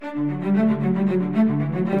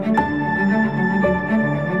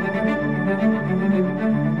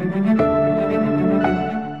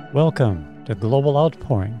Welcome to Global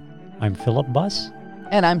Outpouring. I'm Philip Buss.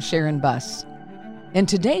 And I'm Sharon Buss. In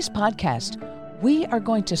today's podcast, we are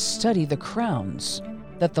going to study the crowns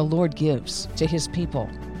that the Lord gives to his people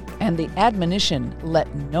and the admonition,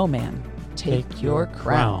 let no man take your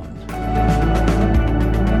crown.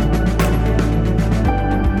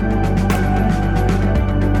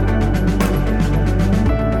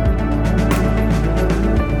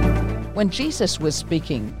 When Jesus was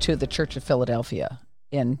speaking to the Church of Philadelphia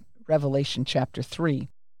in Revelation chapter 3,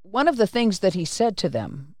 one of the things that he said to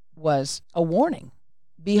them was a warning.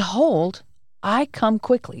 Behold, I come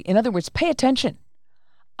quickly. In other words, pay attention.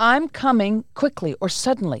 I'm coming quickly or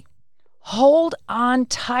suddenly. Hold on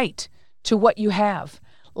tight to what you have.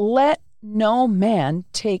 Let no man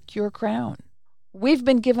take your crown. We've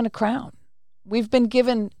been given a crown. We've been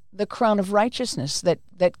given the crown of righteousness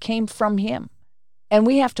that came from him. And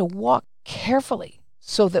we have to walk carefully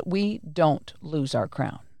so that we don't lose our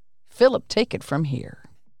crown. Philip, take it from here.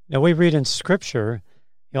 Now, we read in Scripture,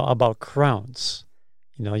 about crowns.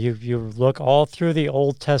 You look all through the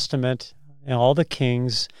Old Testament, and all the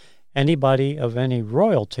kings, anybody of any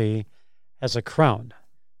royalty has a crown.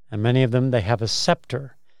 And many of them, they have a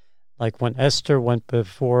scepter. Like when Esther went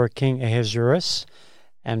before King Ahasuerus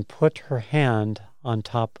and put her hand on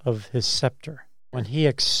top of his scepter. When he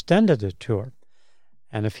extended it to her,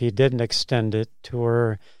 and if he didn't extend it to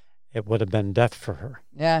her, it would have been death for her.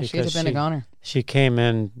 Yeah, she'd have been a goner. She came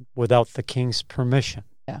in without the king's permission.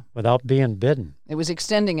 Yeah. Without being bidden. It was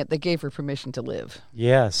extending it that gave her permission to live.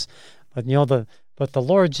 Yes. But the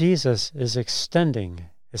Lord Jesus is extending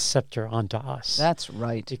his scepter onto us. That's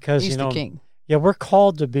right. Because he's the king. Yeah, we're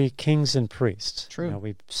called to be kings and priests. True.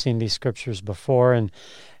 We've seen these scriptures before, and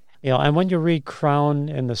when you read crown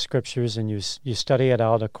in the scriptures and you study it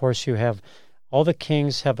out, of course you have all the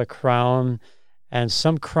kings have a crown, and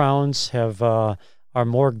some crowns are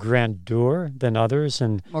more grandeur than others,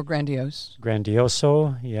 and more grandiose.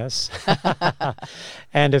 Grandioso, yes.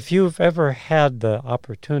 And if you've ever had the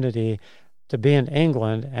opportunity to be in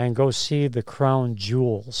England and go see the crown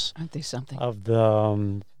jewels, aren't they something? Of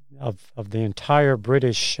the entire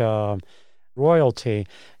British royalty,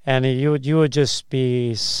 and you would just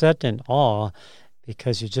be set in awe,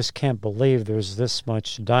 because you just can't believe there's this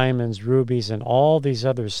much diamonds, rubies, and all these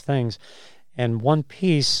other things, and one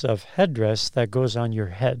piece of headdress that goes on your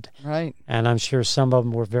head. Right. And I'm sure some of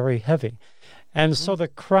them were very heavy. And so the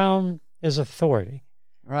crown is authority.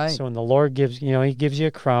 Right. So when the Lord gives, he gives you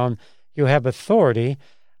a crown, you have authority,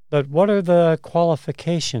 but what are the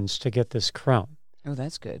qualifications to get this crown? Oh,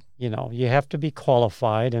 that's good. You have to be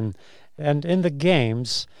qualified, and in the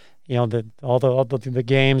games, all the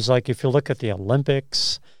games, like if you look at the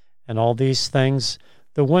Olympics and all these things,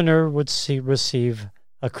 the winner would receive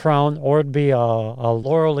a crown, or it'd be a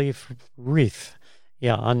laurel leaf wreath,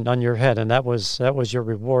 on your head, and that was your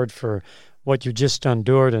reward for what you just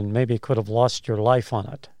endured, and maybe could have lost your life on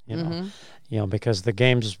it. Because the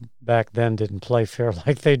games back then didn't play fair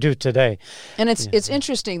like they do today. And it's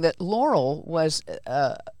interesting that laurel was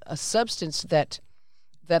a substance that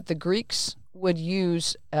the Greeks would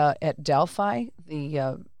use at Delphi,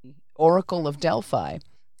 the Oracle of Delphi,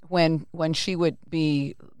 when she would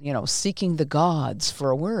be, seeking the gods for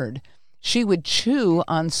a word, she would chew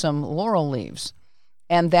on some laurel leaves,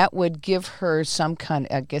 and that would give her some kind,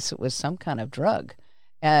 I guess it was some kind of drug.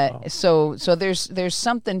 Wow. So there's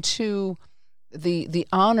something to the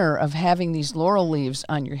honor of having these laurel leaves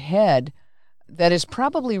on your head that is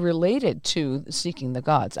probably related to seeking the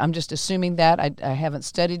gods. I'm just assuming that. I haven't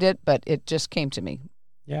studied it, but it just came to me.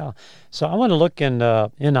 Yeah. So I want to look in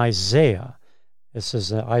Isaiah. This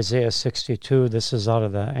is Isaiah 62. This is out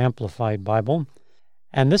of the Amplified Bible.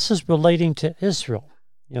 And this is relating to Israel.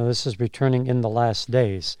 This is returning in the last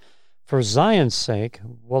days. For Zion's sake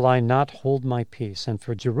will I not hold my peace, and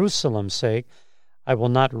for Jerusalem's sake I will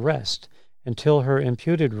not rest, until her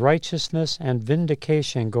imputed righteousness and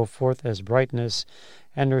vindication go forth as brightness,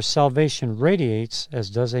 and her salvation radiates as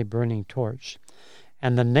does a burning torch.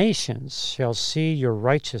 And the nations shall see your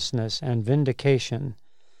righteousness and vindication,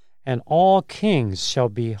 and all kings shall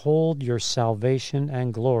behold your salvation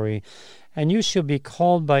and glory, and you shall be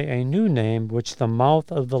called by a new name which the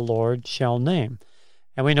mouth of the Lord shall name.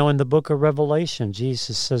 And we know in the book of Revelation,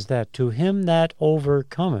 Jesus says that, to him that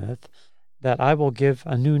overcometh, that I will give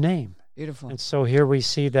a new name. Beautiful. And so here we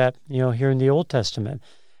see that, here in the Old Testament.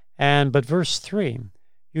 But verse 3,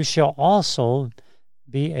 you shall also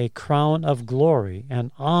be a crown of glory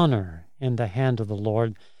and honor in the hand of the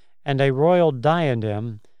Lord, and a royal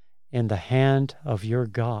diadem in the hand of your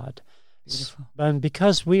God. Beautiful. And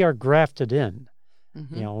because we are grafted in,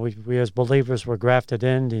 Mm-hmm. you know, we as believers were grafted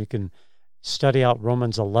in. You can study out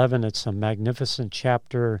Romans 11. It's a magnificent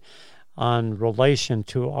chapter on relation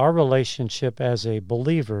to our relationship as a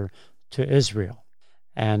believer to Israel.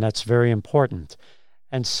 And that's very important.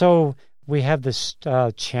 And so we have this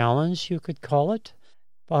challenge, you could call it,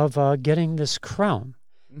 of getting this crown.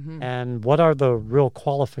 Mm-hmm. And what are the real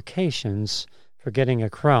qualifications for getting a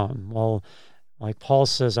crown? Well, like Paul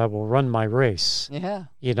says, I will run my race. Yeah.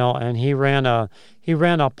 You know, and he ran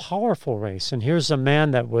a powerful race. And here's a man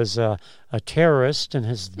that was a terrorist in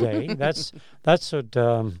his day. That's what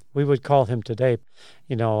we would call him today.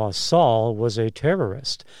 You know, Saul was a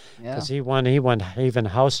terrorist Yeah. because he went even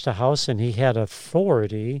house to house, and he had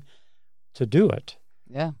authority to do it.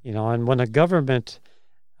 Yeah. You know, and when a government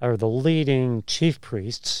or the leading chief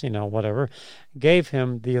priests, you know, whatever, gave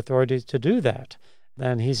him the authority to do that,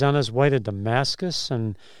 then he's on his way to Damascus,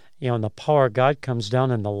 and you know, and the power of God comes down,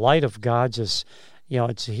 and the light of God just, you know,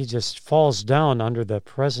 he just falls down under the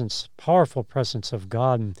powerful presence of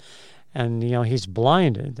God, and you know, he's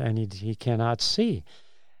blinded and he cannot see,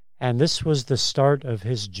 and this was the start of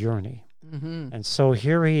his journey. Mm-hmm. And so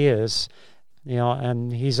here he is, you know,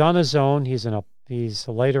 and he's on his own. He's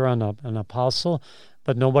later on an apostle,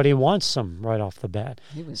 but nobody wants him right off the bat.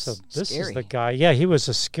 He was So this scary. is the guy. Yeah, he was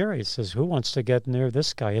a scary. He says, who wants to get near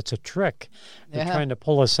this guy? It's a trick. They're Yeah. trying to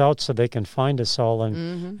pull us out so they can find us all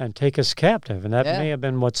and take us captive. And that Yeah. may have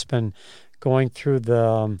been what's been going through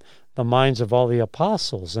the minds of all the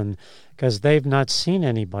apostles, and because they've not seen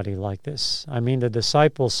anybody like this. I mean, the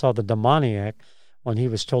disciples saw the demoniac when he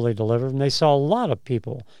was totally delivered, and they saw a lot of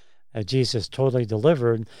people that Jesus totally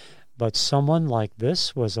delivered, but someone like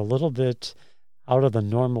this was a little bit out of the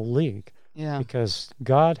normal league, Yeah. because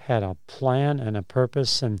God had a plan and a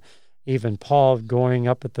purpose. And even Paul going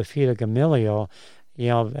up at the feet of Gamaliel, you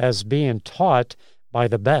know, as being taught by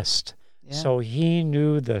the best. Yeah. So he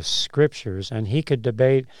knew the scriptures, and he could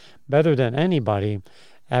debate better than anybody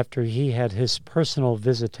after he had his personal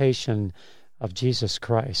visitation of Jesus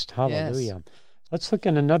Christ. Hallelujah. Let's look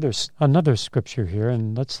at another scripture here,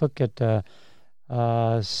 and let's look at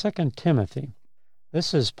 2 Timothy.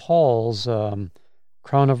 This is Paul's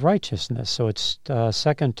crown of righteousness. So it's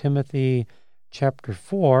 2 Timothy chapter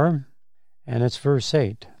 4, and it's verse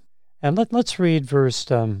 8. And let's read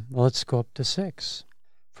let's go up to 6.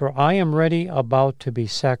 For I am ready about to be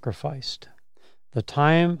sacrificed. The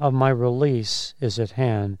time of my release is at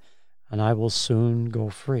hand, and I will soon go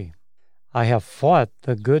free. I have fought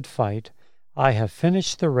the good fight. I have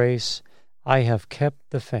finished the race. I have kept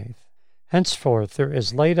the faith. Henceforth there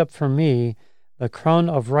is laid up for me the crown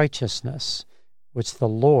of righteousness, which the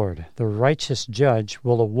Lord, the righteous judge,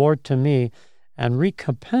 will award to me and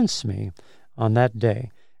recompense me on that day.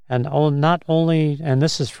 And not only, and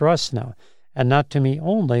this is for us now, and not to me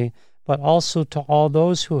only, but also to all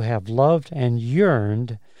those who have loved and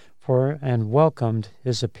yearned for and welcomed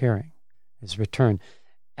his appearing, his return.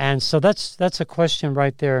 And so that's a question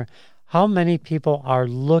right there. How many people are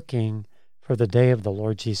looking for the day of the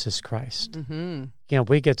Lord Jesus Christ? Mm-hmm. You know,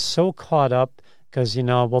 we get so caught up because, you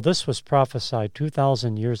know, well, this was prophesied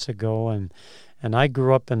 2,000 years ago, and I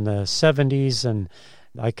grew up in the 70s, and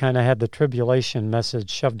I kind of had the tribulation message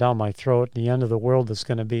shoved down my throat. The end of the world is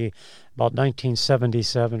going to be about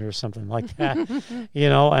 1977 or something like that, you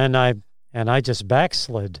know, and I just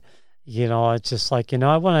backslid. You know, it's just like, you know,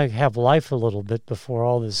 I want to have life a little bit before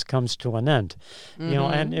all this comes to an end. Mm-hmm. You know,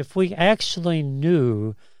 and if we actually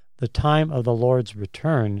knew the time of the Lord's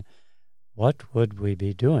return, what would we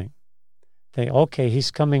be doing? Okay,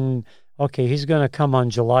 he's coming. Okay, he's going to come on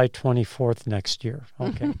July 24th next year.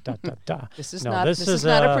 Okay, This is No, not. this This is is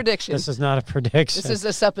not a a- prediction. This is not a prediction. This is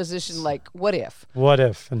a supposition. Like, what if? What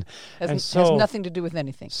if? Has so- nothing to do with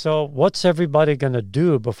anything. So what's everybody going to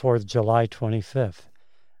do before July 25th?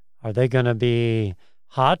 Are they going to be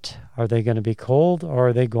hot? Are they going to be cold? Or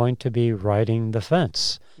are they going to be riding the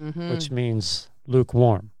fence, Mm-hmm. which means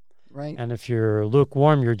lukewarm? Right. And if you're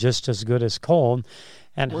lukewarm, you're just as good as cold.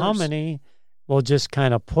 And how Worse. many will just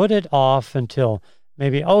kind of put it off until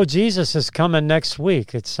maybe, oh, Jesus is coming next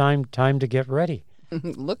week. It's time to get ready.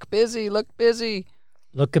 Look busy. Look busy.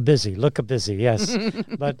 Look a busy, yes.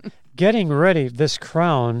 But getting ready, this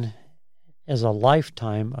crown is a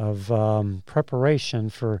lifetime of preparation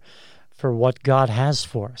for what God has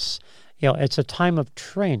for us. You know, it's a time of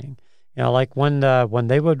training. You know, like when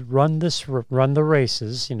they would run the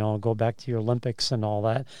races, you know, go back to your Olympics and all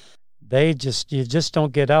that, you just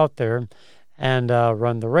don't get out there and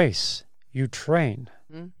run the race. You train,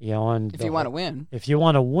 Mm. you know, and If you want to win. if you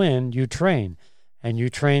want to win, you train. and you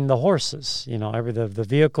train the horses, the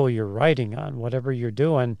vehicle you're riding on, whatever you're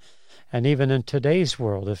doing. And even in today's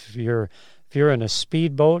world, if you're in a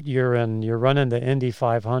speedboat, you're running the Indy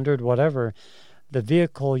 500, whatever, the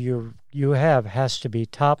vehicle you have has to be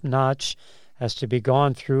top notch, has to be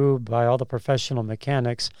gone through by all the professional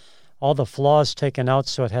mechanics, all the flaws taken out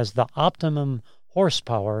so it has the optimum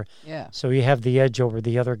horsepower. Yeah. So you have the edge over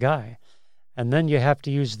the other guy. And then you have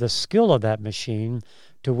to use the skill of that machine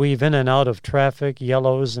to weave in and out of traffic,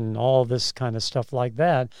 yellows, and all this kind of stuff like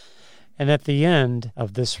that. And at the end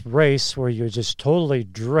of this race where you're just totally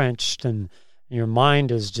drenched and your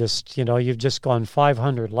mind is just, you've just gone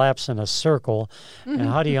 500 laps in a circle, and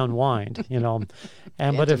how do you unwind,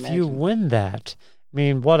 And but if you win that, I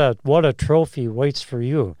mean, what a trophy waits for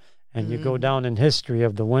you. And you go down in history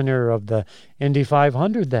of the winner of the Indy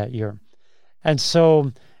 500 that year. And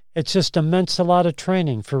so it's just immense a lot of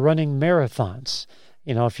training for running marathons.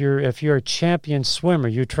 If you're a champion swimmer,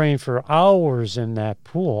 you train for hours in that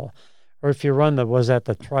pool. Or if you run the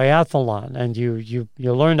triathlon, and you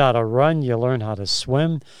learn how to run, you learn how to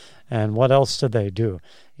swim, and what else do they do?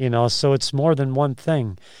 So it's more than one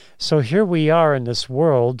thing. So here we are in this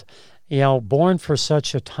world, born for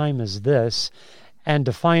such a time as this, and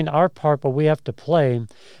to find our part, but we have to play.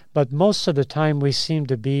 But most of the time we seem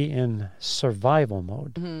to be in survival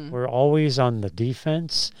mode. Mm-hmm. We're always on the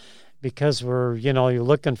defense because we're, you're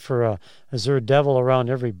looking for is there a devil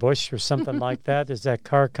around every bush or something like that? Is that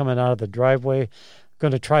car coming out of the driveway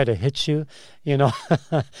going to try to hit you?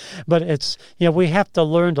 But it's, we have to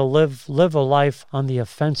learn to live a life on the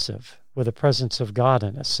offensive with the presence of God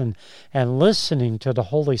in us and listening to the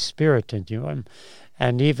Holy Spirit in you.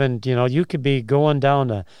 And even, you could be going down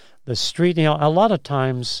the street. A lot of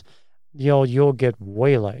times, you'll get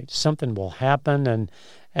waylaid. Something will happen,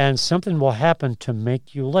 and something will happen to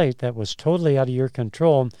make you late that was totally out of your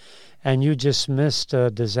control, and you just missed a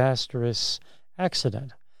disastrous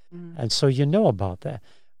accident. And so you know about that.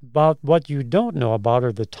 But what you don't know about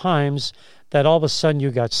are the times that all of a sudden you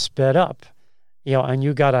got sped up, and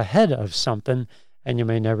you got ahead of something, and you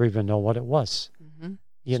may never even know what it was.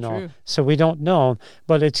 True. So we don't know,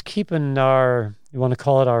 but it's keeping you want to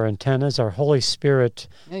call it our antennas, our Holy Spirit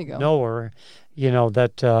knower,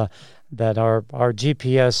 that our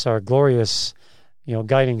GPS, our glorious,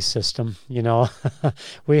 guiding system,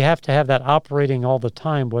 we have to have that operating all the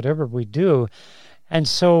time, whatever we do. And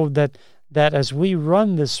so that as we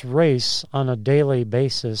run this race on a daily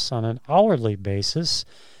basis, on an hourly basis,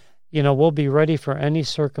 we'll be ready for any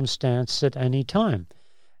circumstance at any time.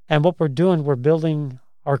 And what we're doing, we're building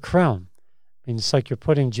our crown. I mean, it's like you're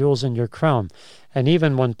putting jewels in your crown. And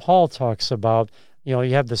even when Paul talks about, you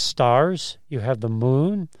have the stars, you have the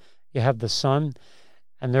moon, you have the sun,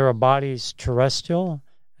 and there are bodies terrestrial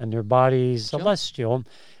and there are bodies celestial,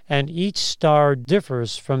 and each star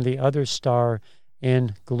differs from the other star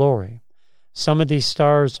in glory. Some of these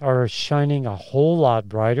stars are shining a whole lot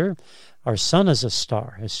brighter. Our sun is a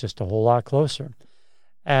star. It's just a whole lot closer.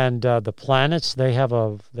 And the planets, they have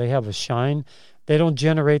a shine. They don't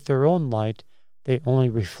generate their own light. They only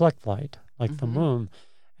reflect light, like the moon.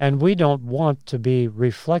 And we don't want to be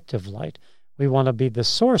reflective light. We want to be the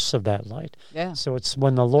source of that light. Yeah. So it's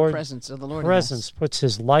when the Lord, the presence of the Lord puts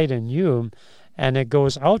His light in you, and it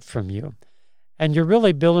goes out from you. And you're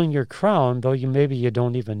really building your crown, though maybe you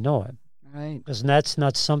don't even know it. Right. Because that's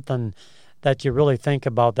not something that you really think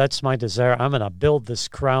about. That's my desire. I'm going to build this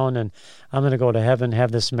crown, and I'm going to go to heaven,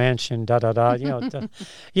 have this mansion,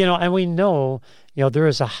 and we know, there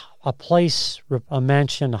is a place, a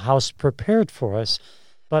mansion, a house prepared for us.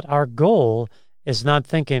 But our goal is not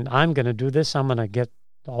thinking, I'm going to do this, I'm going to get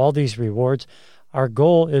all these rewards. Our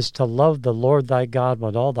goal is to love the Lord thy God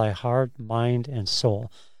with all thy heart, mind, and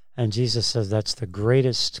soul. And Jesus says that's the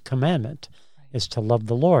greatest commandment, is to love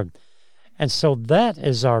the Lord. And so that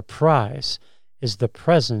is our prize, is the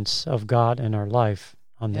presence of God in our life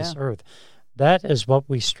on this earth. That is what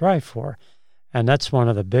we strive for. And that's one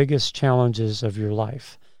of the biggest challenges of your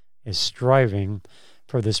life, is striving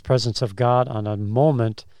for this presence of God on a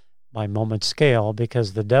moment-by-moment scale,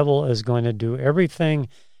 because the devil is going to do everything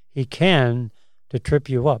he can to trip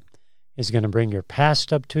you up. He's going to bring your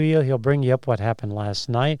past up to you. He'll bring you up what happened last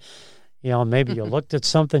night. Maybe you looked at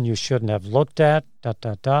something you shouldn't have looked at,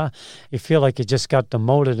 You feel like you just got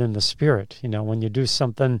demoted in the spirit. When you do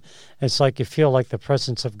something, it's like you feel like the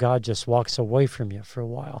presence of God just walks away from you for a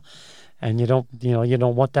while. And you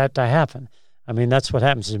don't want that to happen. I mean, that's what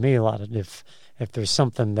happens to me a lot. If there's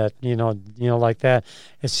something that, like that,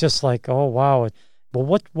 it's just like, oh, wow.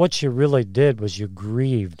 But what you really did was you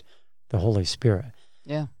grieved the Holy Spirit.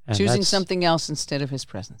 Yeah, and choosing something else instead of His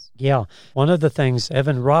presence. Yeah. One of the things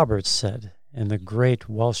Evan Roberts said in the great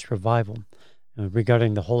Welsh revival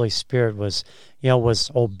regarding the Holy Spirit was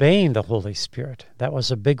obeying the Holy Spirit. That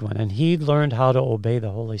was a big one. And he learned how to obey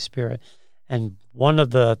the Holy Spirit. And one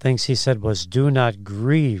of the things he said was, do not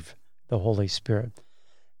grieve the Holy Spirit.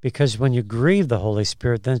 Because when you grieve the Holy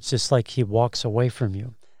Spirit, then it's just like he walks away from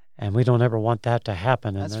you. And we don't ever want that to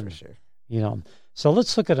happen. That's and then, for sure. So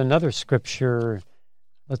let's look at another scripture.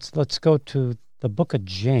 Let's go to the book of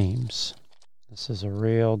James. This is a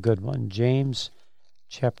real good one. James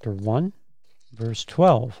chapter 1, verse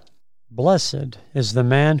 12. Blessed is the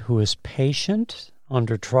man who is patient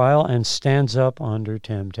under trial and stands up under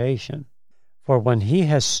temptation. For when he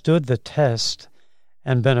has stood the test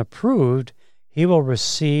and been approved, he will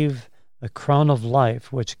receive the crown of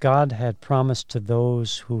life which God had promised to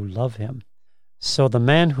those who love him. So the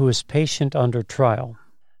man who is patient under trial.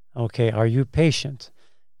 Okay, are you patient?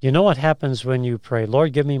 You know what happens when you pray,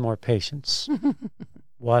 Lord, give me more patience?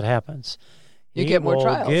 What happens? You get more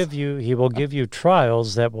trials. He will give you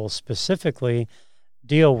trials that will specifically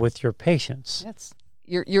deal with your patience.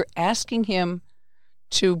 You're asking him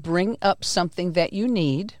to bring up something that you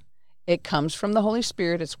need. It comes from the Holy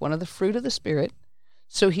Spirit. It's one of the fruit of the Spirit.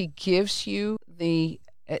 So he gives you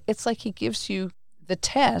it's like he gives you the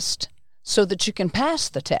test so that you can pass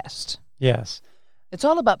the test. Yes. It's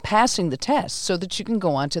all about passing the test so that you can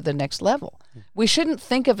go on to the next level. We shouldn't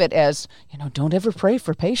think of it as, don't ever pray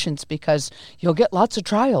for patience because you'll get lots of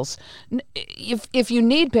trials. If you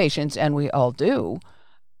need patience, and we all do,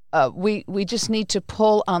 we just need to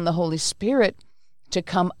pull on the Holy Spirit to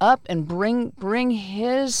come up and bring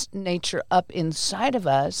his nature up inside of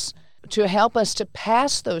us to help us to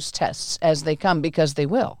pass those tests as they come, because they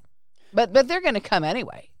will. But they're going to come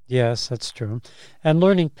anyway. Yes, that's true. And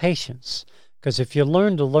learning patience. Because if you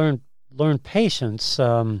learn patience,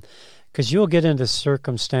 because you'll get into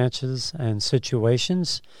circumstances and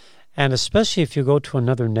situations, and especially if you go to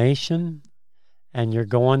another nation and you're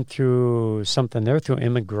going through something there, through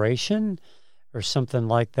immigration or something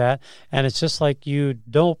like that, and it's just like you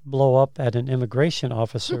don't blow up at an immigration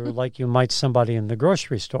officer like you might somebody in the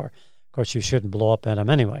grocery store. Of course, you shouldn't blow up at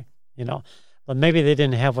them anyway, But maybe they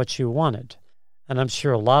didn't have what you wanted. And I'm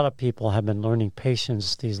sure a lot of people have been learning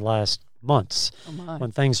patience these last months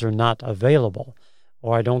when things are not available,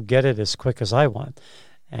 or I don't get it as quick as I want.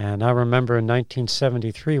 And I remember in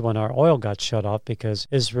 1973 when our oil got shut off because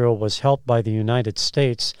Israel was helped by the United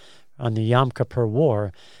States on the Yom Kippur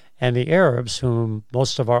War, and the Arabs, whom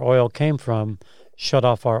most of our oil came from, shut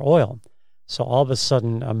off our oil. So all of a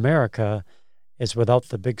sudden America is without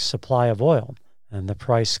the big supply of oil, and the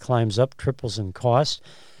price climbs up, triples in cost.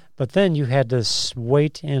 But then you had to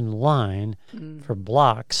wait in line for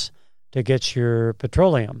blocks to get your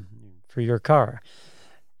petroleum for your car.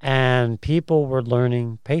 And people were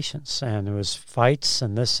learning patience, and there was fights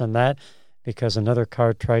and this and that because another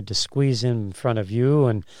car tried to squeeze in front of you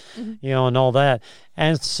and, and all that.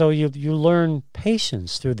 And so you learn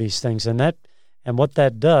patience through these things. And what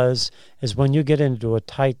that does is when you get into a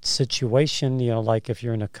tight situation, like if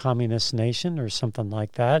you're in a communist nation or something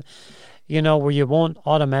like that, where you won't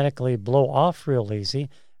automatically blow off real easy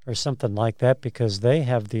or something like that because they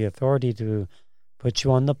have the authority to put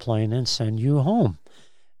you on the plane and send you home.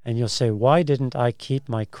 And you'll say, why didn't I keep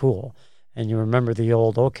my cool? And you remember the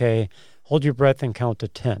old, okay, hold your breath and count to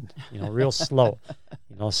 10, real slow,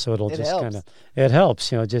 so it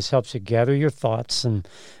helps, it just helps you gather your thoughts and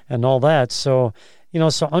all that. So,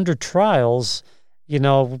 so under trials,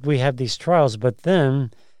 we have these trials, but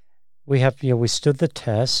then we have, we stood the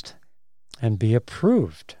test and be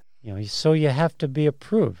approved. So you have to be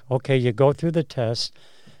approved. Okay, you go through the test.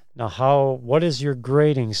 Now, what is your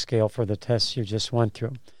grading scale for the test you just went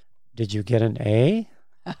through? Did you get an A?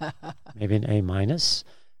 Maybe an A minus?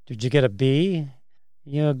 Did you get a B?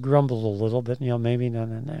 Grumbled a little bit, maybe,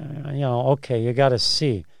 okay, you got a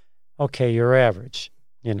C. Okay, you're average.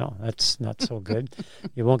 That's not so good.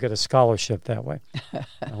 You won't get a scholarship that way.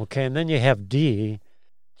 Okay, and then you have D.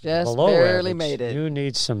 Just below barely average. Made it. You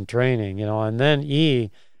need some training, and then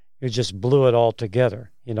E, you just blew it all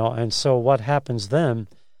together, and so what happens then,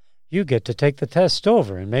 you get to take the test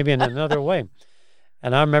over and maybe in another way.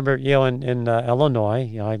 And I remember, in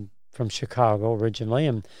Illinois, I'm from Chicago originally,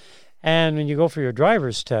 and when you go for your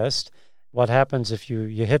driver's test, what happens if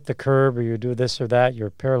you hit the curb or you do this or that, you're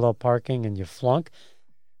parallel parking and you flunk.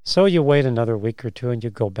 So you wait another week or two and you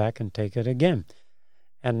go back and take it again.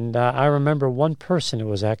 And I remember one person, it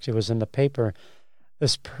was in the paper,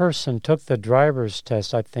 this person took the driver's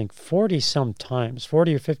test, I think 40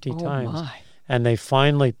 or 50 times, my. and they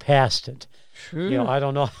finally passed it. I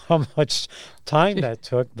don't know how much time that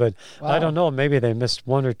took, but I don't know. Maybe they missed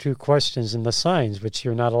one or two questions in the signs, which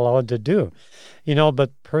you're not allowed to do.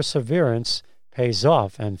 But perseverance pays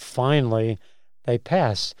off, and finally they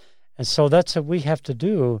pass. And so that's what we have to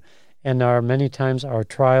do in many times our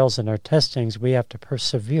trials and our testings. We have to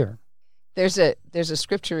persevere. There's a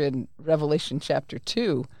scripture in Revelation chapter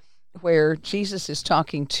 2 where Jesus is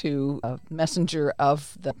talking to a messenger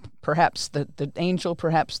of perhaps the angel,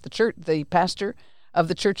 perhaps the church, the pastor of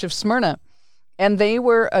the church of Smyrna. And they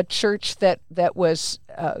were a church that was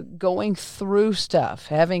going through stuff,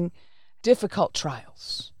 having difficult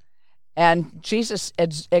trials. And Jesus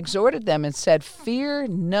exhorted them and said, fear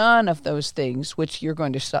none of those things which you're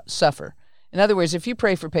going to suffer. In other words, if you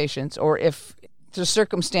pray for patience, or if the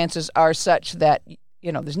circumstances are such that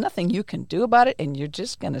there's nothing you can do about it, and you're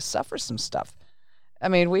just going to suffer some stuff. I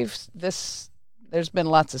mean, there's been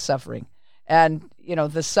lots of suffering, and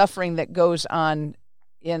the suffering that goes on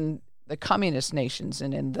in the communist nations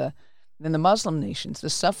and in the Muslim nations, the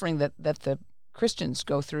suffering that the Christians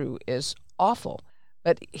go through is awful.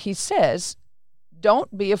 But he says,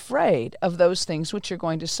 don't be afraid of those things which you're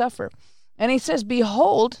going to suffer. And he says,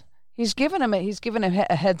 behold, he's given him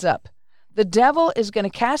a heads up. The devil is going to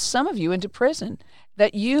cast some of you into prison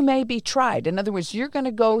that you may be tried. In other words, you're going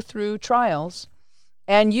to go through trials,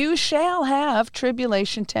 and you shall have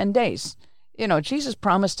tribulation 10 days. Jesus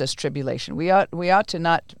promised us tribulation. We ought to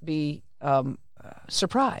not be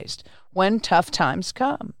surprised when tough times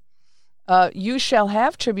come. You shall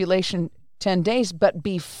have tribulation 10 days, but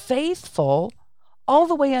be faithful all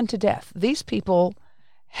the way unto death. These people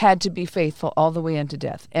had to be faithful all the way unto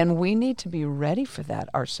death. And we need to be ready for that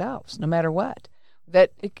ourselves, no matter what.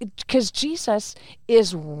 Because Jesus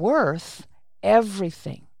is worth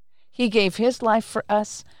everything. He gave his life for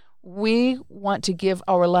us. We want to give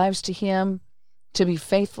our lives to him, to be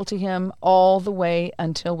faithful to him all the way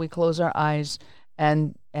until we close our eyes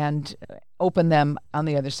and open them on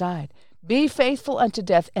the other side. Be faithful unto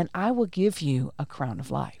death, and I will give you a crown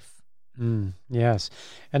of life. Yes.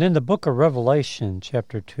 And in the book of Revelation,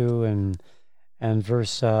 chapter 2 and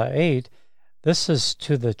verse 8, this is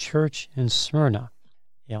to the church in Smyrna.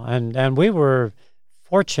 And we were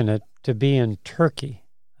fortunate to be in Turkey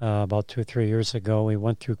about 2 or 3 years ago. We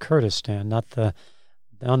went through Kurdistan,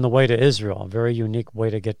 on the way to Israel, a very unique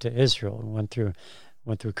way to get to Israel. We went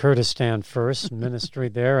through Kurdistan first, ministry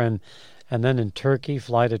there, and then in Turkey,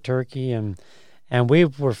 fly to Turkey, and we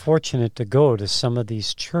were fortunate to go to some of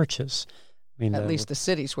these churches. At least the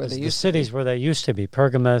cities where they used to be. The cities where they used to be,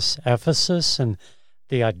 Pergamos, Ephesus, and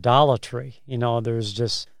the idolatry. There's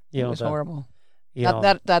just, it was horrible.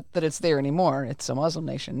 Not that it's there anymore. It's a Muslim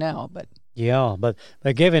nation now, but... Yeah, but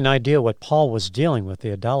they gave an idea what Paul was dealing with.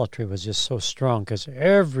 The idolatry was just so strong because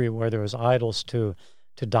everywhere there was idols to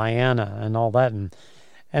Diana and all that.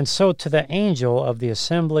 And so to the angel of the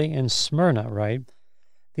assembly in Smyrna, right?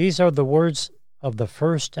 These are the words of the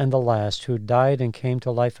first and the last who died and came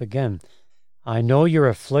to life again. I know your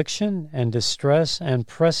affliction and distress and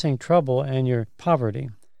pressing trouble and your poverty,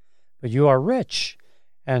 but you are rich,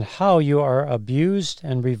 and how you are abused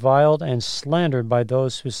and reviled and slandered by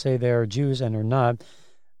those who say they are Jews and are not,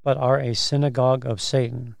 but are a synagogue of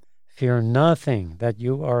Satan. Fear nothing that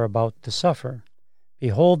you are about to suffer.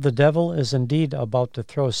 Behold, the devil is indeed about to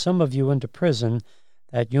throw some of you into prison,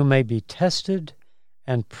 that you may be tested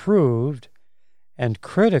and proved and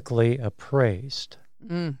critically appraised.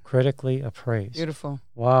 Critically appraised. Beautiful.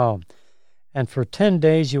 Wow. And for 10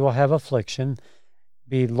 days you will have affliction.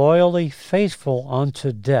 Be loyally faithful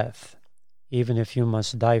unto death, even if you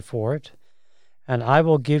must die for it, and I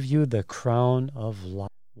will give you the crown of life.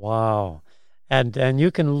 Wow. And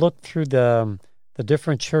you can look through the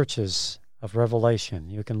different churches of Revelation.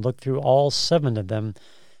 You can look through all 7 of them,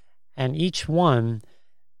 and each one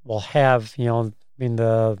will have,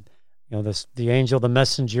 the angel, the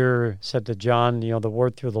messenger said to John, the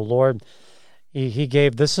word through the Lord. He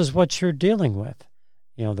gave, this is what you're dealing with.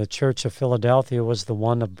 The Church of Philadelphia was the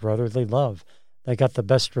one of brotherly love. They got the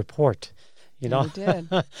best report, They did.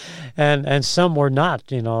 and some were not,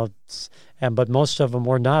 but most of them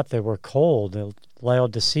were not. They were cold.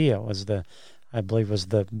 Laodicea was the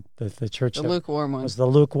church. The lukewarm one. Was the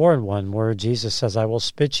lukewarm one, where Jesus says, I will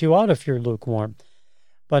spit you out if you're lukewarm.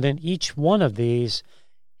 But in each one of these,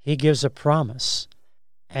 he gives a promise.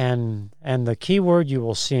 And the key word you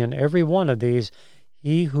will see in every one of these,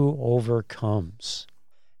 he who overcomes.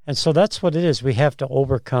 And so that's what it is. We have to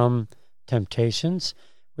overcome temptations.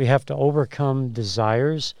 We have to overcome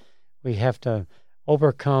desires. We have to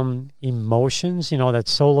overcome emotions, that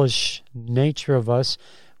soulish nature of us,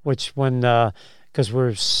 which because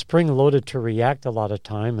we're spring-loaded to react a lot of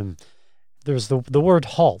time, there's the word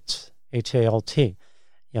halt, H-A-L-T.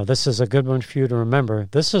 This is a good one for you to remember.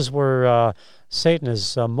 This is where Satan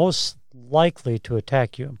is most likely to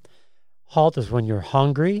attack you. Halt is when you're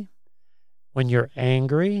hungry, when you're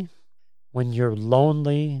angry, when you're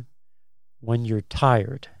lonely, when you're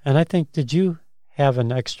tired. And I think, did you have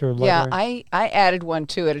an extra letter? Yeah, I added one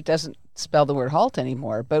to it. It doesn't spell the word halt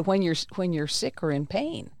anymore. But when you're sick or in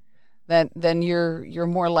pain, then you're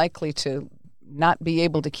more likely to not be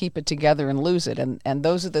able to keep it together and lose it. And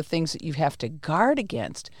those are the things that you have to guard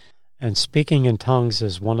against. And speaking in tongues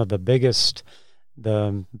is one of the biggest,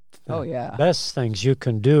 the best things you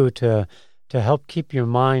can do to help keep your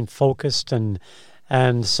mind focused and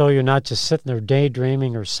so you're not just sitting there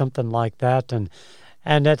daydreaming or something like that. And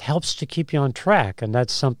that helps to keep you on track. And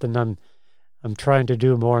that's something I'm trying to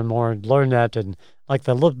do more and more and learn that. And like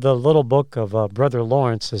the little book of Brother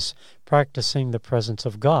Lawrence is Practicing the Presence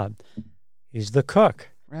of God. He's the cook,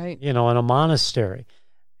 right? In a monastery,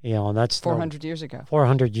 and that's 400 years ago.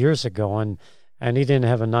 400 years ago, and he didn't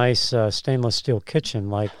have a nice stainless steel kitchen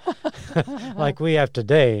like like we have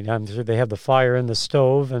today. I'm sure they have the fire in the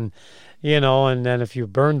stove, and and then if you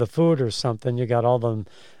burn the food or something, you got all the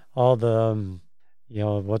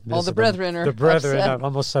brethren are the brethren. upset. I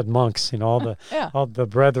almost said monks. All the yeah. all the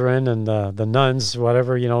brethren and the nuns,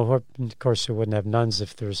 whatever. Of course, you wouldn't have nuns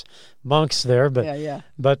if there's monks there. But yeah.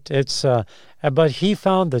 But it's but he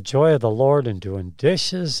found the joy of the Lord in doing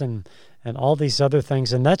dishes and all these other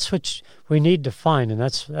things, and that's what we need to find. And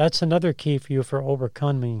that's another key for you for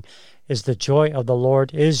overcoming, is the joy of the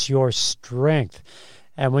Lord is your strength.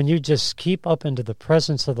 And when you just keep up into the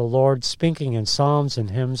presence of the Lord, speaking in psalms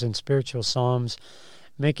and hymns and spiritual psalms,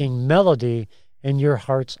 making melody in your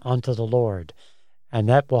hearts unto the Lord. And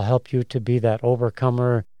that will help you to be that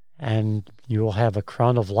overcomer, and you will have a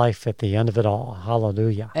crown of life at the end of it all.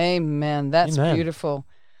 Hallelujah. Amen. That's Amen. Beautiful.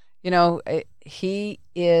 He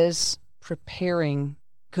is preparing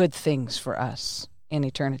good things for us in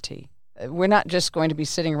eternity. We're not just going to be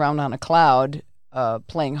sitting around on a cloud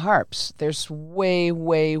playing harps. There's way,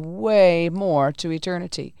 way, way more to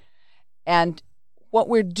eternity. And what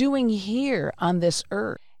we're doing here on this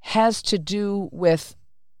earth has to do with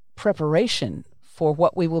preparation for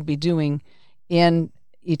what we will be doing in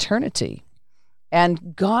eternity.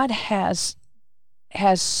 And God has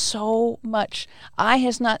so much. Eye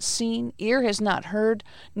has not seen, ear has not heard,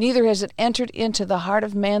 neither has it entered into the heart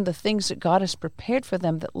of man the things that God has prepared for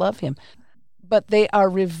them that love him. But they are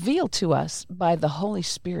revealed to us by the Holy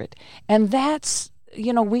Spirit. And that's,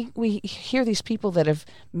 we hear these people that have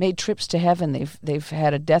made trips to heaven. They've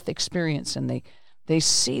had a death experience, and they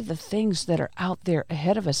see the things that are out there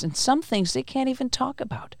ahead of us. And some things they can't even talk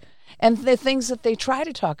about. And the things that they try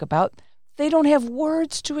to talk about, they don't have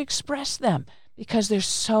words to express them because they're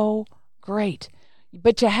so great.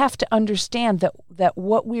 But you have to understand that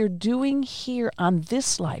what we're doing here on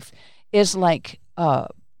this life is like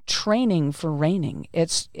training for reigning.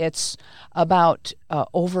 It's about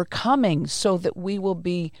overcoming so that we will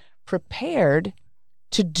be prepared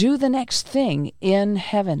to do the next thing in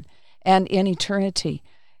heaven and in eternity.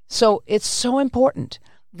 So it's so important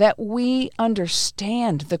that we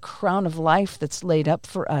understand the crown of life that's laid up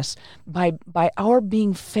for us by our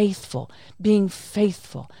being faithful.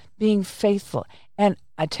 And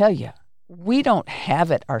I tell you, we don't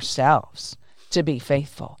have it ourselves to be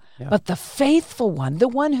faithful. Yeah. But the faithful one, the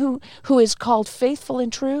one who is called faithful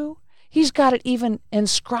and true, he's got it even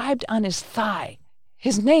inscribed on his thigh.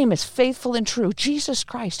 His name is faithful and true. Jesus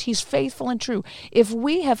Christ, he's faithful and true. If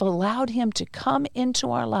we have allowed him to come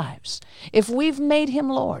into our lives, if we've made him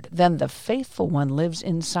Lord, then the faithful one lives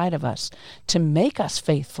inside of us to make us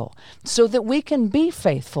faithful so that we can be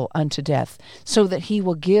faithful unto death, so that he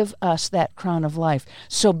will give us that crown of life.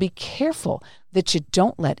 So be careful that you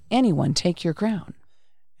don't let anyone take your crown.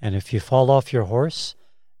 And if you fall off your horse,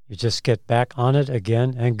 you just get back on it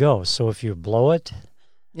again and go. So if you blow it,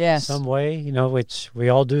 yes, some way, which we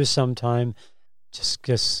all do sometime,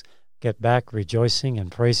 just get back rejoicing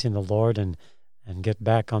and praising the Lord and get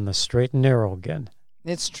back on the straight and narrow again.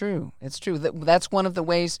 It's true. It's true. That's one of the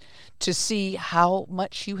ways to see how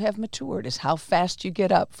much you have matured, is how fast you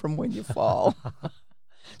get up from when you fall.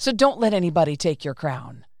 So don't let anybody take your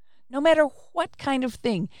crown. No matter what kind of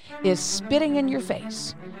thing is spitting in your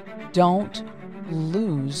face, don't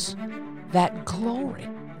lose that glory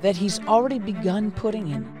that he's already begun putting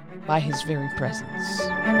in by his very presence.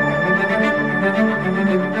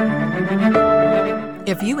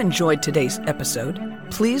 If you enjoyed today's episode,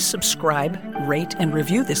 please subscribe, rate, and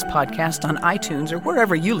review this podcast on iTunes or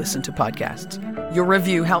wherever you listen to podcasts. Your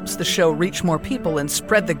review helps the show reach more people and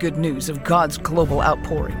spread the good news of God's global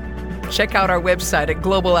outpouring. Check out our website at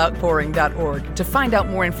globaloutpouring.org to find out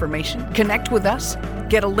more information, connect with us,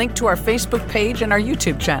 get a link to our Facebook page and our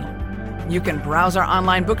YouTube channel. You can browse our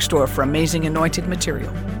online bookstore for amazing anointed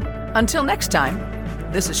material. Until next time,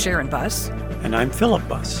 this is Sharon Buss. And I'm Philip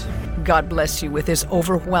Buss. God bless you with His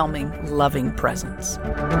overwhelming, loving presence.